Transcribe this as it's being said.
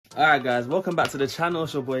Alright guys, welcome back to the channel.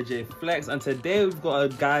 It's your boy JayFlex, and today we've got a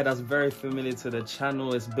guy that's very familiar to the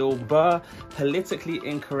channel. It's Burr, politically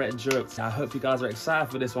incorrect jokes. I hope you guys are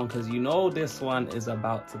excited for this one because you know this one is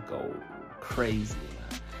about to go crazy,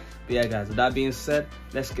 man. But yeah guys, with that being said,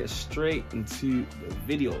 let's get straight into the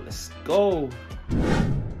video. Let's go.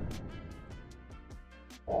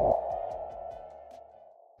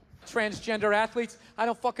 Transgender athletes, I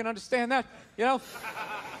don't fucking understand that, you know?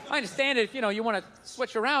 I understand it if, you know, you want to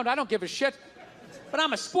switch around. I don't give a shit. But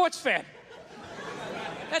I'm a sports fan.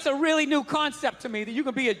 That's a really new concept to me, that you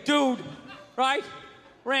can be a dude, right?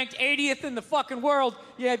 Ranked 80th in the fucking world.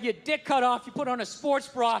 You have your dick cut off, you put on a sports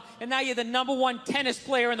bra, and now you're the #1 tennis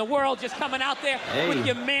player in the world, just coming out there with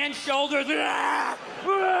your man shoulders. That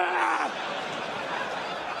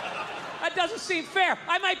doesn't seem fair.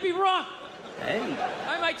 I might be wrong.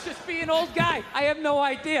 I might just be an old guy. I have no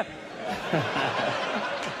idea.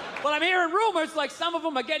 But I'm hearing rumors like some of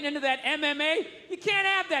them are getting into that MMA. You can't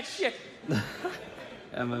have that shit.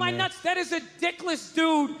 MMA. My nuts, that is a dickless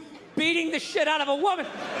dude beating the shit out of a woman.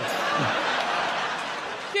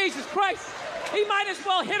 Jesus Christ. He might as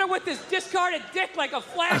well hit her with his discarded dick like a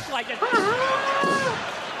flashlight.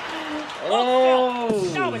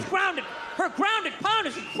 Oh, no, it's grounded. Her grounded pound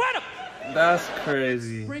is incredible. That's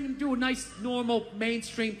crazy. Bring him to a nice, normal,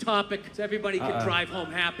 mainstream topic so everybody can drive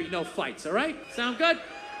home happy, no fights, all right? Sound good?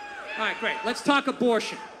 All right, great. Let's talk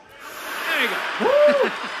abortion. There you go.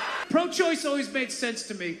 Pro-choice always made sense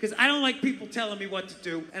to me because I don't like people telling me what to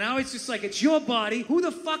do. And I always just like, it's your body. Who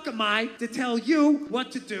the fuck am I to tell you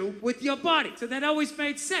what to do with your body? So that always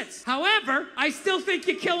made sense. However, I still think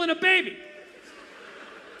you're killing a baby.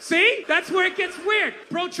 See? That's where it gets weird.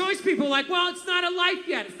 Pro-choice people are like, well, it's not a life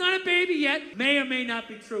yet. It's not a baby yet. May or may not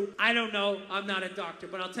be true. I don't know. I'm not a doctor.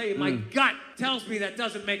 But I'll tell you, my gut tells me that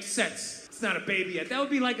doesn't make sense. It's not a baby yet. That would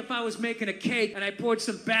be like if I was making a cake and I poured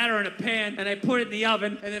some batter in a pan and I put it in the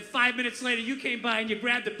oven, and then 5 minutes later you came by and you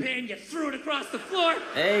grabbed the pan, you threw it across the floor.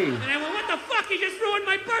 Hey. And I went, what the fuck? You just ruined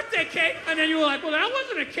my birthday cake. And then you were like, well, that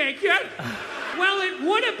wasn't a cake yet. Well, it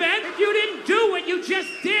would have been if you didn't do what you just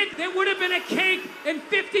did. There would have been a cake in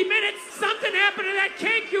 50 minutes. Something happened to that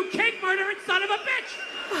cake, you cake murdering son of a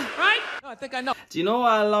bitch. Right? No, I think I know. Do you know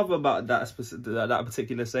what I love about that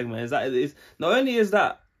particular segment? Is that it's not only is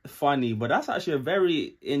that funny, but that's actually a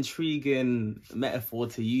very intriguing metaphor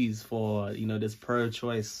to use for, you know, this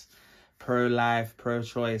pro-choice, pro-life,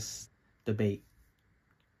 pro-choice debate.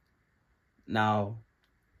 Now,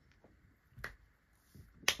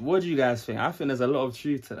 what do you guys think? I think there's a lot of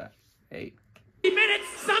truth to that. Hey. 50 minutes,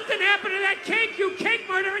 something happened to that cake, you cake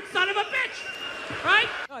murdering son of a bitch. Right?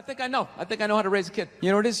 No, I think I know. I think I know how to raise a kid. You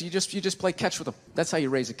know what it is? You just play catch with them. That's how you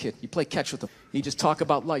raise a kid. You play catch with them. You just talk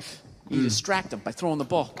about life. You distract them by throwing the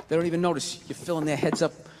ball. They don't even notice. You're filling their heads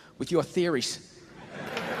up with your theories.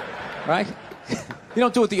 Right? You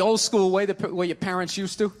don't do it the old school way, the way your parents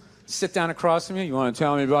used to. Sit down across from you. You want to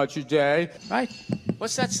tell me about your day? Right?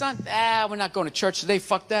 What's that, son? We're not going to church today.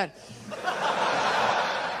 Fuck that.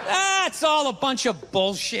 It's all a bunch of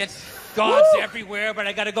bullshit. God's everywhere, but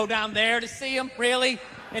I got to go down there to see him? Really?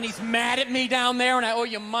 And he's mad at me down there and I owe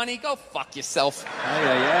you money? Go fuck yourself.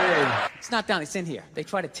 It's not down, it's in here. They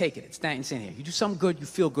try to take it. It's in here. You do something good, you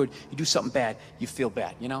feel good. You do something bad, you feel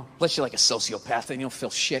bad, you know? Unless you're like a sociopath and you don't feel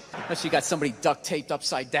shit. Unless you got somebody duct taped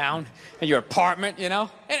upside down in your apartment, you know?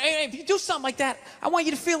 And if you do something like that, I want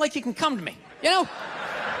you to feel like you can come to me, you know?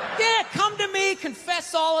 Yeah, come to me,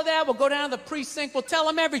 confess all of that. We'll go down to the precinct, we'll tell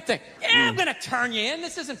them everything. Yeah, I'm gonna turn you in.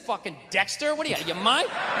 This isn't fucking Dexter. What are you mind?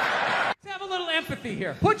 Let's have a little empathy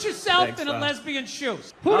here. Put yourself in a lesbian's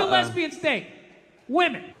shoes. Who do lesbians date?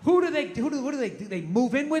 Women. Who do they do they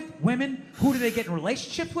move in with? Women. Who do they get in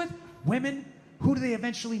relationships with? Women. Who do they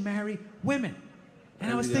eventually marry? Women.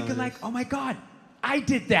 And I was thinking like, oh my God, I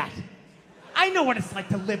did that. I know what it's like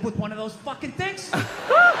to live with one of those fucking things.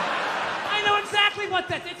 I know exactly what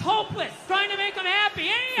that is. It's hopeless. Trying to make them happy.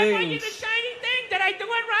 Hey, I bring you the shiny thing. Did I do it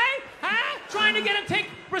right? Huh? Trying to get them to take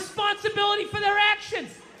responsibility for their actions.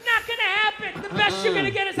 Not gonna happen. The best you're gonna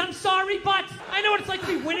get is I'm sorry, but I know what it's like to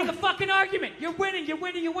be winning a fucking argument. You're winning,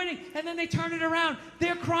 and then they turn it around.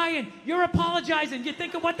 They're crying. You're apologizing. You're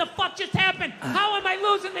thinking, what the fuck just happened? How am I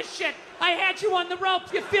losing this shit? I had you on the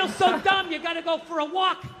ropes. You feel so dumb. You gotta go for a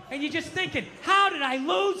walk. And you're just thinking, how did I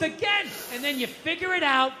lose again? And then you figure it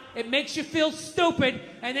out. It makes you feel stupid.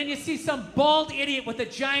 And then you see some bald idiot with a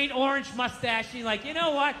giant orange mustache. And you're like, you know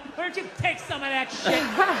what? Why don't you take some of that shit?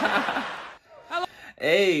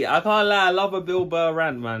 Hey, I can't lie, I love a Burr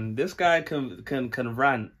rant, man. This guy can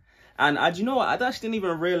rant. And do you know what? I actually didn't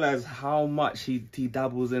even realize how much he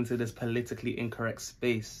dabbles into this politically incorrect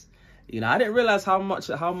space. You know, I didn't realize how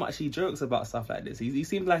much he jokes about stuff like this. He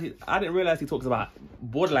seems like I didn't realize he talks about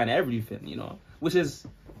borderline everything. You know, which is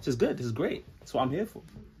good. This is great. That's what I'm here for.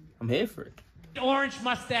 I'm here for it. Orange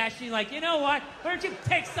mustache. And you're like, you know what? Why don't you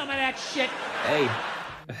take some of that shit? Hey.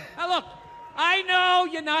 Now look, I know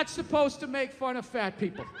you're not supposed to make fun of fat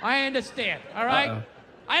people. I understand. All right.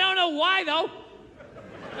 I don't know why though.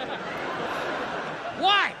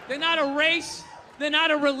 Why? They're not a race. They're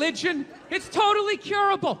not a religion. It's totally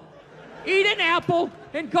curable. Eat an apple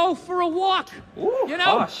and go for a walk. Ooh, you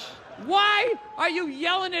know? Gosh. Why are you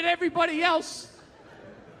yelling at everybody else?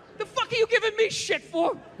 The fuck are you giving me shit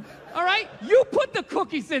for? All right? You put the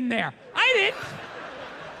cookies in there. I didn't.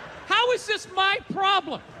 How is this my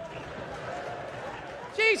problem?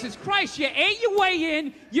 Jesus Christ, you ate your way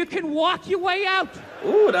in, you can walk your way out.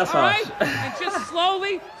 Ooh, that's all harsh. right? And just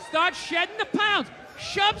slowly start shedding the pounds.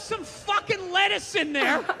 Shove some fucking lettuce in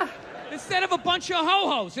there instead of a bunch of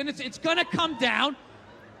ho-hos, and it's gonna come down,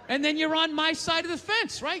 and then you're on my side of the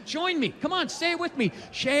fence, right? Join me. Come on, say it with me.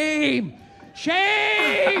 Shame.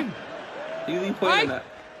 Shame. You pointing at?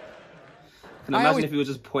 Can imagine if he was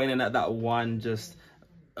just pointing at that one just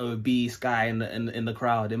obese guy in the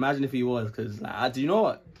crowd. Imagine if he was, because like, do you know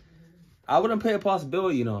what? I wouldn't put it past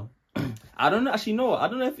Bill. You know, I don't actually know. I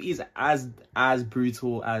don't know if he's as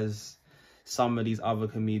brutal as some of these other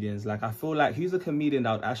comedians. Like, I feel like he's a comedian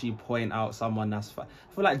that would actually point out someone that's I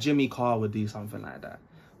feel like Jimmy Carr would do something like that,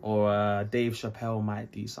 or Dave Chappelle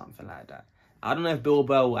might do something like that. I don't know if Bill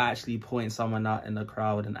Burr will actually point someone out in the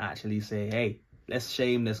crowd and actually say, hey, let's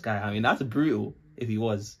shame this guy. I mean, that's brutal if he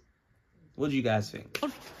was. What do you guys think?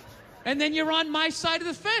 And then you're on my side of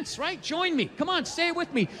the fence, right? Join me. Come on, say it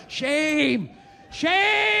with me. Shame.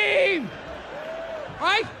 Shame.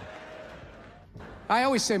 Right? I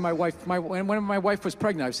always say my wife, when my wife was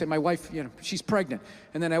pregnant, I would say my wife, you know, she's pregnant.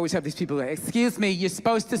 And then I always have these people like, excuse me, you're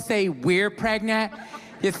supposed to say we're pregnant?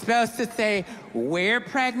 You're supposed to say we're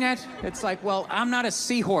pregnant? It's like, well, I'm not a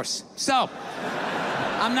seahorse, so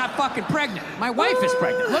I'm not fucking pregnant. My wife is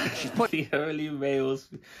pregnant. Look, she's put the only male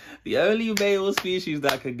species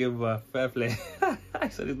that could give birth. Fair play. I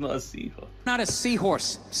said it's not a seahorse. Not a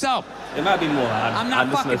seahorse, so it might be more. I'm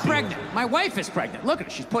not fucking pregnant. My wife is pregnant. Look at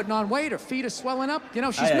her. She's putting on weight. Her feet are swelling up. You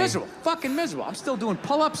know, she's miserable. Fucking miserable. I'm still doing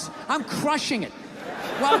pull-ups. I'm crushing it.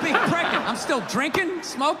 While being pregnant, I'm still drinking,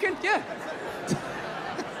 smoking. Yeah.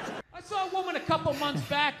 I saw a woman a couple months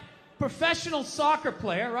back, professional soccer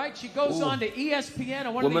player, right? She goes on to ESPN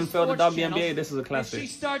or one of these sports channels. WNBA, this is a classic. And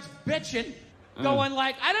she starts bitching, going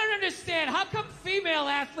like, I don't understand. How come female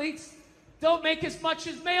athletes don't make as much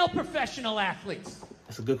as male professional athletes?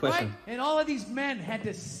 That's a good question. Right? And all of these men had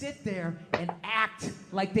to sit there and act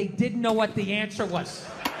like they didn't know what the answer was.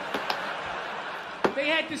 They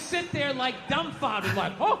had to sit there like dumbfounded,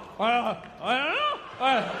 like, oh, I don't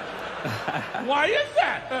know. Why is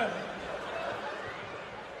that?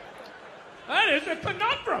 That is a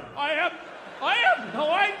conundrum. I have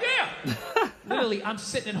no idea. Literally, I'm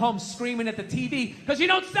sitting at home screaming at the TV because you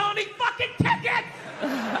don't sell any fucking tickets.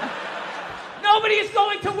 Nobody is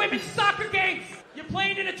going to women's soccer games. You're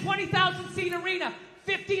playing in a 20,000-seat arena.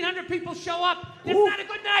 1,500 people show up. It's not a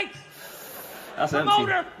good night. That's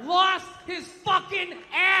Promoter empty. lost his fucking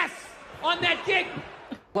ass on that gig.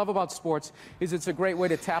 Love about sports is it's a great way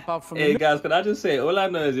to tap out from Hey guys, can I just say, all I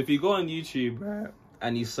know is if you go on YouTube, right,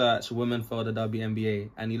 and you search women for the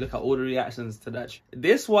WNBA and you look at all the reactions to that,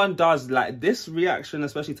 this one does, like, this reaction,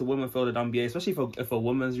 especially to women for the WNBA, especially if a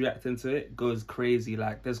woman's reacting to it, goes crazy.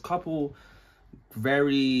 Like, there's a couple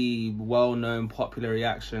very well-known popular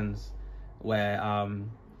reactions where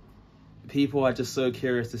people are just so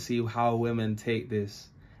curious to see how women take this.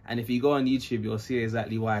 And if you go on YouTube, you'll see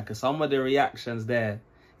exactly why. Because some of the reactions there,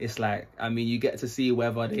 it's like, I mean, you get to see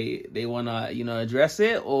whether they want to, you know, address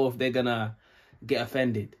it or if they're going to get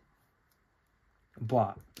offended.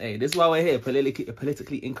 But, hey, this is why we're here.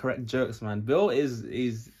 Politically incorrect jokes, man. Bill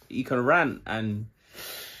he can rant and,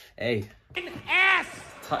 hey, ass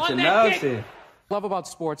touching nerves here. Love about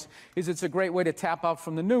sports is it's a great way to tap out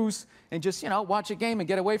from the news and just, you know, watch a game and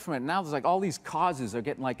get away from it. Now there's like all these causes are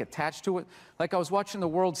getting like attached to it. Like I was watching the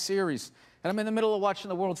World Series and I'm in the middle of watching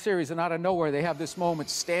the World Series and out of nowhere they have this moment,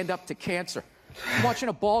 stand up to cancer. I'm watching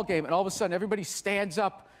a ball game and all of a sudden everybody stands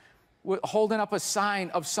up holding up a sign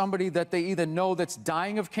of somebody that they either know that's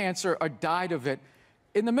dying of cancer or died of it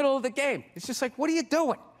in the middle of the game. It's just like, what are you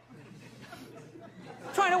doing?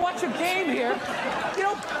 Trying to watch a game here, you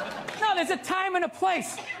know? No, there's a time and a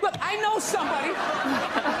place. Look, I know somebody.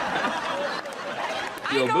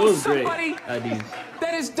 I know somebody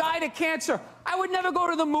that has died of cancer. I would never go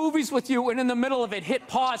to the movies with you and in the middle of it hit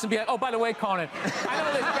pause and be like, oh, by the way, Conan, I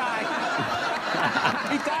know this guy.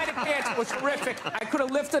 He died of cancer. It was horrific. I could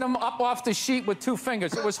have lifted him up off the sheet with 2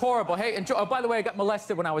 fingers. It was horrible. Hey, enjoy. Oh, by the way, I got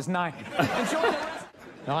molested when I was 9. Enjoy the rest.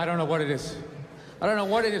 No, I don't know what it is. I don't know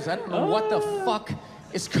what it is. I don't know what the fuck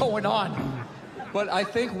is going on. But I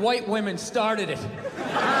think white women started it.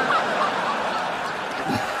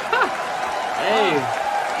 Hey.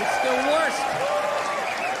 It's the worst.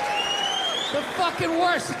 The fucking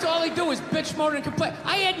worst. It's all they do is bitch, moan, and complain.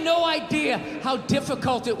 I had no idea how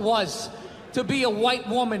difficult it was to be a white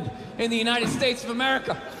woman in the United States of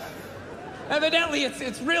America. Evidently,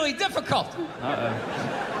 it's really difficult. Uh-oh.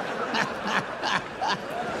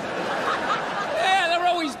 Yeah, they're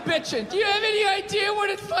always bitching. Do you have any idea what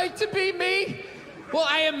it's like to be me? Well,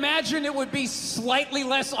 I imagine it would be slightly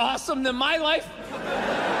less awesome than my life.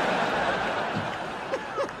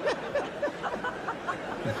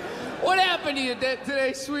 What happened to you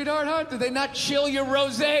today, sweetheart, huh? Did they not chill your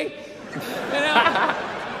rosé? You know?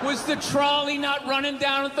 Was the trolley not running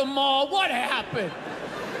down at the mall? What happened?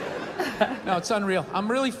 No, it's unreal. I'm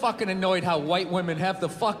really fucking annoyed how white women have the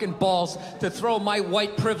fucking balls to throw my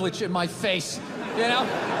white privilege in my face, you know?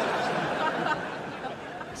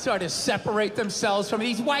 Sort of separate themselves from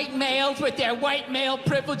these white males with their white male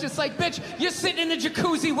privilege. It's like, bitch, you're sitting in the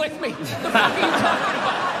jacuzzi with me. The fuck are you talking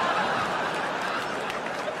about?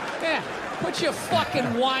 Yeah, quit your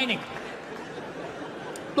fucking whining.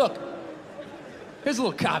 Look, here's a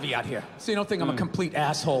little caveat here, so you don't think I'm a complete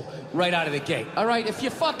asshole right out of the gate. All right, if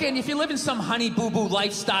you live in some honey boo boo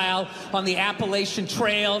lifestyle on the Appalachian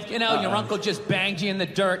Trail, you know, your uncle just banged you in the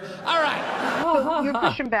dirt. All right. So your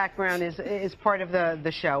Christian background is part of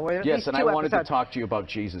the show. Or yes, and I wanted to talk to you about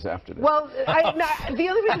Jesus after this. Well, the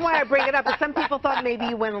only reason why I bring it up is some people thought maybe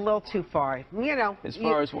you went a little too far. You know. As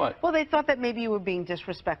far as what? Well, they thought that maybe you were being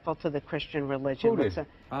disrespectful to the Christian religion. Who did?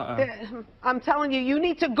 I'm telling you, you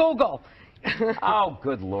need to Google. Oh,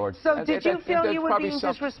 good Lord. So did you feel you were being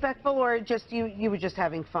disrespectful, or just you were just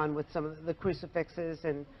having fun with some of the crucifixes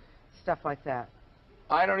and stuff like that?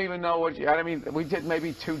 I don't even know what I mean, we did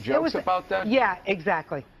maybe 2 jokes about that? Yeah,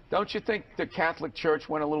 exactly. Don't you think the Catholic Church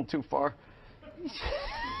went a little too far?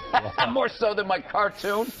 More so than my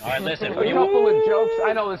cartoon. All right, listen. A couple of jokes.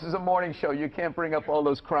 I know this is a morning show. You can't bring up all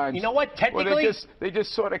those crimes. You know what? Technically, they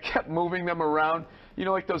just sort of kept moving them around. You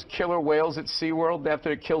know, like those killer whales at SeaWorld.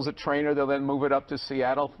 After it kills a trainer, they'll then move it up to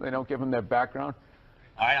Seattle. They don't give them their background.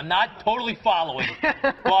 All right, I'm not totally following,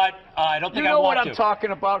 but I don't think I want to. You know what I'm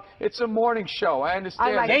talking about? It's a morning show. I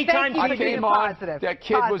understand. I came on. That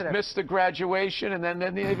kid missed the graduation, and then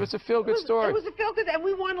it was a feel-good story. It was a feel-good, and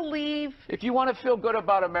we want to leave. If you want to feel good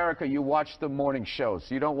about America, you watch the morning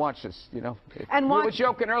shows. You don't watch this, you know. We were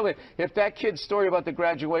joking earlier. If that kid's story about the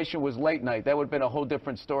graduation was late night, that would have been a whole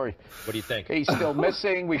different story. What do you think? He's still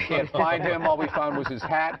missing. We can't find him. All we found was his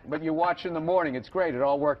hat. But you watch in the morning. It's great. It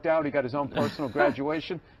all worked out. He got his own personal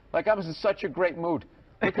graduation. Like, I was in such a great mood.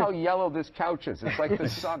 Look how yellow this couch is. It's like the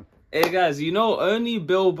sun. Hey, guys, you know, only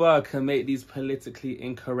Bill Burr can make these politically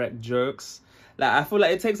incorrect jokes. Like, I feel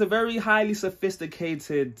like it takes a very highly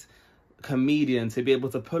sophisticated comedian to be able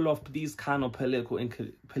to pull off these kind of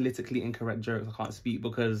politically incorrect jokes. I can't speak,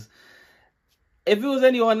 because if it was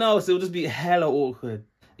anyone else, it would just be hella awkward.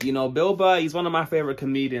 You know, Bill Burr, he's one of my favorite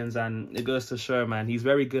comedians, and it goes to show, man, he's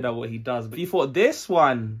very good at what he does. But if you thought this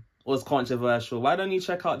one was controversial, why don't you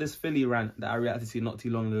check out this Philly rant that I reacted to not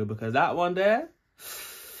too long ago? Because that one there,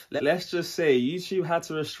 let's just say YouTube had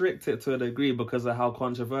to restrict it to a degree because of how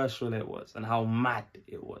controversial it was and how mad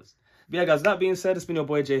it was. But yeah, guys, that being said, it's been your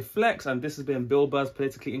boy JayFlex, and this has been Bill Burr's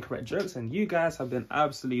Politically Incorrect Jokes, and you guys have been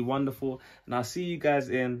absolutely wonderful, and I'll see you guys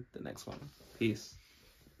in the next one. Peace.